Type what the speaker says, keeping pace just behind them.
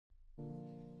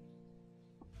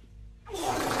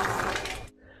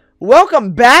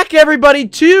Welcome back, everybody,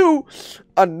 to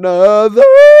another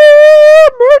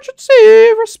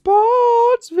emergency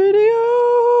response video.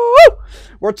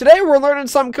 Where today we're learning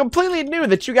something completely new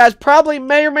that you guys probably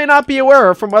may or may not be aware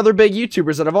of from other big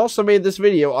YouTubers that have also made this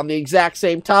video on the exact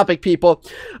same topic, people.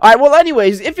 Alright, well,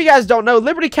 anyways, if you guys don't know,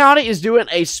 Liberty County is doing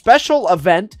a special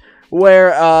event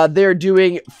where they're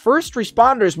doing First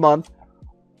Responders Month.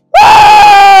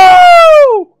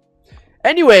 Woo!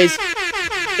 Anyways,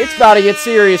 it's about to get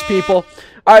serious, people.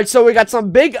 Alright, so we got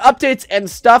some big updates and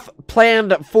stuff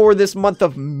planned for this month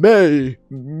of May.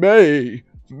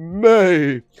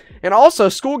 And also,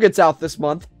 school gets out this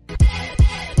month.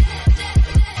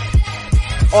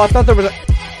 Oh, I thought there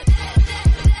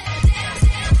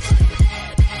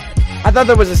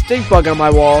was a stink bug on my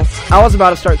wall. I was about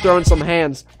to start throwing some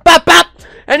hands. Bop, bop!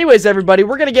 Anyways, everybody,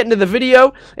 we're going to get into the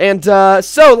video. And,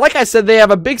 so, like I said, they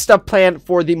have a big stuff planned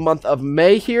for the month of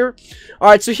May here.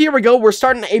 Alright, so here we go. We're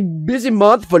starting a busy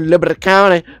month for Liberty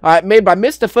County. Alright, made by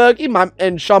Mr. Fergie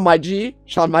and Sean My G.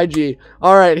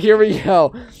 Alright, here we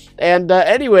go. And,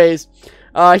 anyways,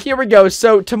 here we go.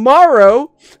 So,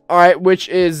 tomorrow, alright, which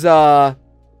is,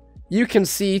 you can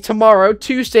see tomorrow,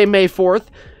 Tuesday, May 4th,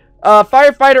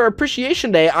 Firefighter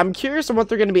Appreciation Day. I'm curious on what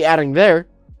they're going to be adding there.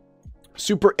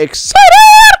 Super excited!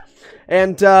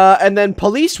 And then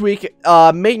Police Week,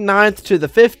 May 9th to the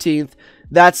 15th.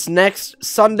 That's next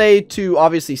Sunday to,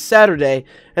 obviously, Saturday.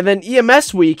 And then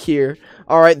EMS Week here.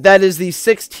 Alright, that is the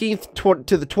 16th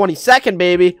to the 22nd,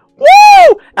 baby.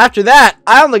 Woo! After that,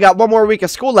 I only got one more week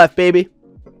of school left, baby.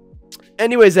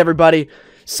 Anyways, everybody.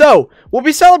 So, we'll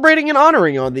be celebrating and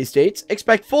honoring on these dates.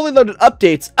 Expect fully loaded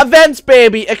updates. Events,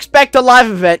 baby! Expect a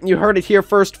live event. You heard it here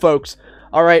first, folks.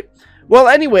 Alright. Well,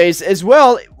 anyways, as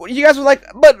well, you guys were like,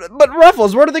 but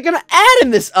Ruffles, what are they going to add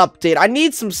in this update? I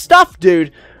need some stuff,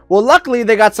 dude. Well, luckily,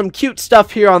 they got some cute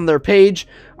stuff here on their page.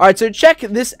 Alright, so check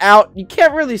this out. You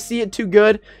can't really see it too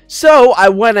good. So, I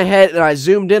went ahead and I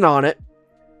zoomed in on it.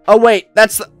 Oh, wait,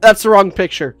 that's the wrong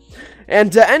picture.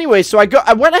 And, anyway, so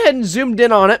I went ahead and zoomed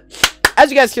in on it. As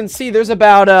you guys can see, there's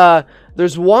about,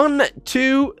 there's 1,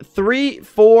 2, 3,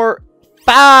 4,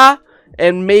 5,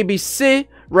 and maybe 6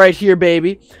 right here,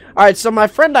 baby. Alright, so my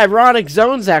friend Ironic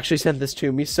Zones actually sent this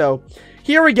to me, so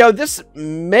here we go. This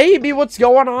may be what's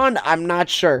going on. I'm not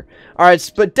sure.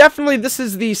 Alright, but definitely this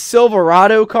is the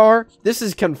Silverado car. This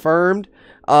is confirmed.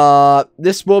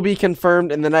 This will be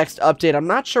confirmed in the next update. I'm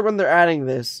not sure when they're adding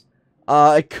this.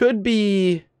 It could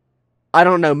be, I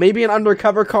don't know, maybe an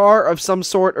undercover car of some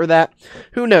sort or that.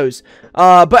 Who knows?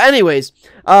 But anyways,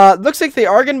 looks like they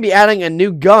are going to be adding a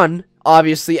new gun,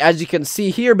 obviously, as you can see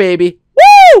here, baby.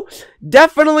 Woo!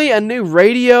 Definitely a new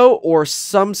radio or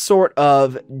some sort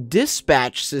of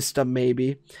dispatch system,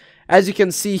 maybe. As you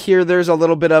can see here, there's a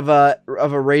little bit of a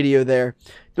radio there.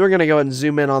 We're going to go and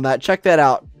zoom in on that. Check that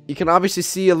out. You can obviously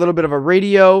see a little bit of a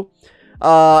radio.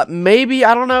 Maybe,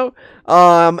 I don't know.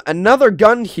 Another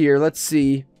gun here. Let's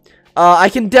see.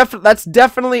 That's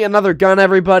definitely another gun,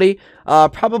 everybody.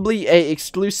 Probably a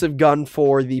exclusive gun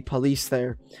for the police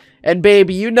there. And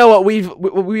baby, you know what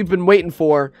we've been waiting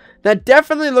for. That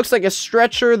definitely looks like a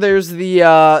stretcher. There's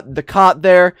the cot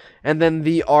there, and then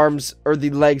the arms or the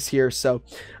legs here. So,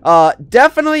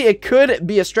 definitely it could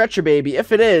be a stretcher, baby.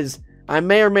 If it is, I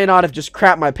may or may not have just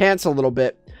crapped my pants a little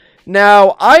bit.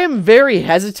 Now, I am very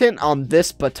hesitant on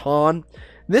this baton.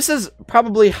 This is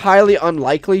probably highly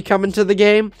unlikely coming to the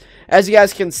game. As you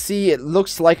guys can see, it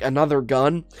looks like another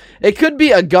gun. It could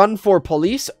be a gun for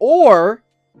police, or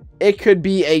it could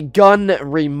be a gun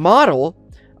remodel,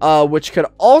 which could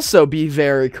also be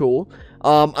very cool.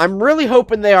 I'm really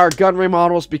hoping they are gun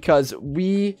remodels because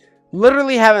we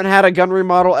literally haven't had a gun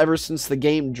remodel ever since the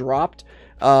game dropped.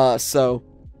 So,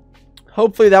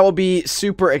 hopefully that will be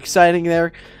super exciting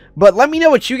there. But let me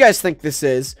know what you guys think this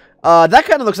is. That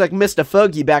kind of looks like Mr.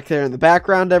 Foggy back there in the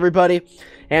background, everybody.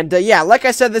 And, yeah, like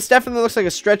I said, this definitely looks like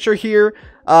a stretcher here.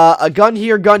 A gun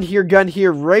here, gun here, gun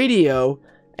here, radio.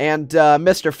 And,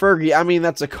 Mr. Fergie, I mean,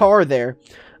 that's a car there.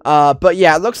 But,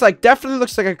 yeah, it definitely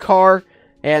looks like a car.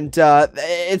 And,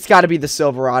 it's got to be the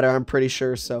Silverado, I'm pretty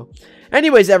sure, so.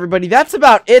 Anyways, everybody, that's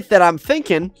about it that I'm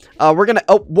thinking. We're gonna,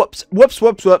 oh, whoops,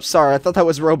 sorry, I thought that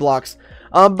was Roblox.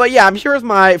 But yeah, I'm here with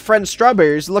my friend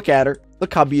Strawberries. Look at her.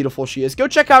 Look how beautiful she is. Go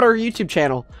check out her YouTube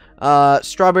channel.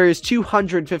 Strawberries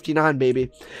 259, baby.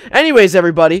 Anyways,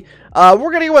 everybody,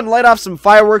 we're gonna go ahead and light off some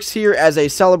fireworks here as a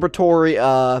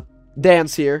celebratory,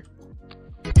 dance here.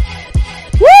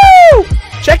 Woo!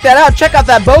 Check that out. Check out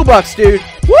that Bobucks, dude.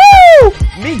 Woo!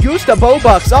 Me gusta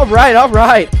Bobucks.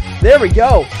 Alright. There we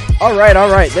go.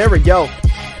 Alright. There we go.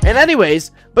 And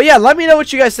anyways, but yeah, let me know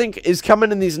what you guys think is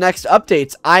coming in these next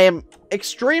updates. I am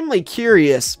extremely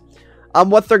curious on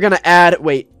what they're going to add.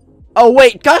 Wait. Oh,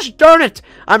 wait. Gosh darn it.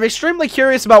 I'm extremely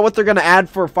curious about what they're going to add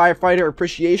for Firefighter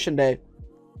Appreciation Day.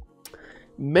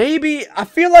 Maybe. I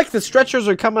feel like the stretchers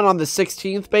are coming on the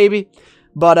 16th, baby.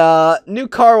 But, new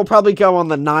car will probably go on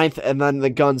the 9th, and then the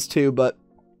guns, too. But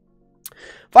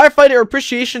Firefighter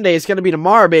Appreciation Day is going to be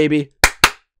tomorrow, baby.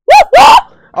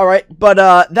 Alright,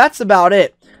 but, that's about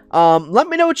it. Let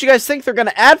me know what you guys think they're going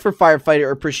to add for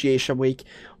Firefighter Appreciation Week.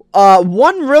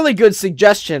 One really good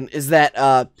suggestion is that,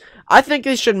 I think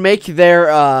they should make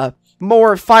their,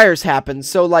 more fires happen.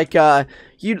 So, like,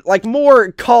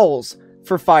 more calls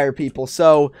for fire people.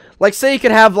 So, like, say you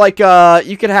could have,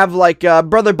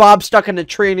 Brother Bob stuck in a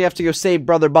tree and you have to go save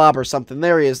Brother Bob or something.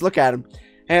 There he is. Look at him.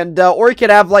 And, or you could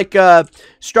have,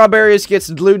 Strawberries gets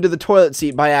glued to the toilet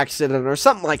seat by accident or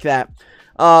something like that.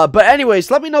 But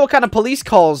anyways, let me know what kind of police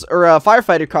calls or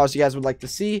firefighter calls you guys would like to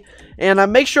see.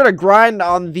 And make sure to grind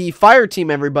on the fire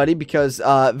team, everybody, because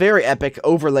very epic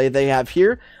overlay they have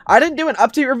here. I didn't do an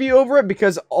update review over it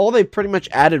because all they pretty much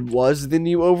added was the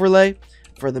new overlay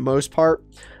for the most part.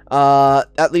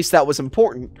 At least that was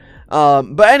important.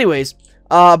 But anyways,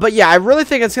 but yeah, I really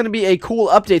think it's going to be a cool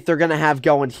update they're going to have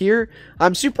going here.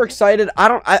 I'm super excited.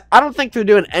 I don't think they're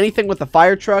doing anything with the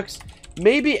fire trucks.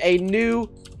 Maybe a new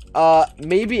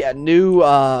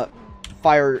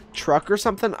fire truck or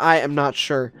something. I am not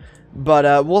sure,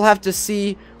 but we'll have to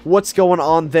see what's going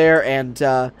on there. And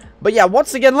but yeah,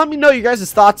 once again, let me know you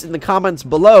guys' thoughts in the comments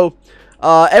below.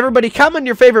 Everybody, comment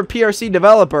your favorite PRC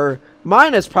developer.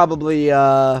 Mine is probably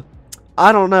I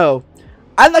don't know.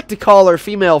 I'd like to call her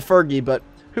Female Fergie, but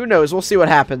who knows? We'll see what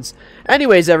happens.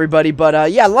 Anyways, everybody,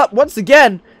 but yeah, once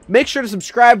again, make sure to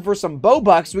subscribe for some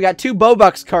Bobucks. We got 2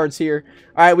 Bobucks cards here.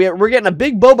 All right, we're getting a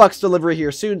big Bobucks delivery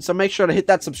here soon, so make sure to hit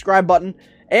that subscribe button.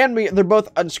 And they're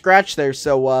both unscratched there,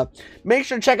 so make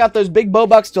sure to check out those big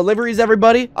Bobucks deliveries,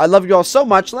 everybody. I love you all so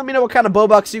much. Let me know what kind of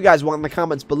Bobucks you guys want in the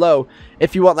comments below.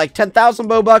 If you want like 10,000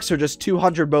 Bobucks or just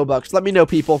 200 Bobucks, let me know,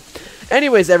 people.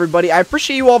 Anyways, everybody, I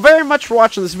appreciate you all very much for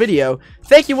watching this video.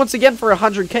 Thank you once again for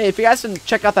 100K. If you guys didn't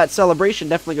check out that celebration,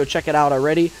 definitely go check it out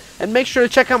already. And make sure to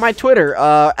check out my Twitter,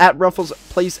 at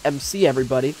RufflesPlaceMC,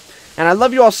 everybody. And I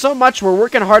love you all so much. We're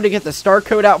working hard to get the star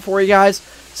code out for you guys.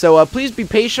 So please be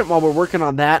patient while we're working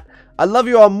on that. I love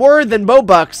you all more than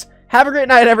Bobucks. Have a great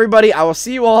night, everybody. I will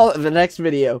see you all in the next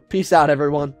video. Peace out,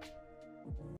 everyone.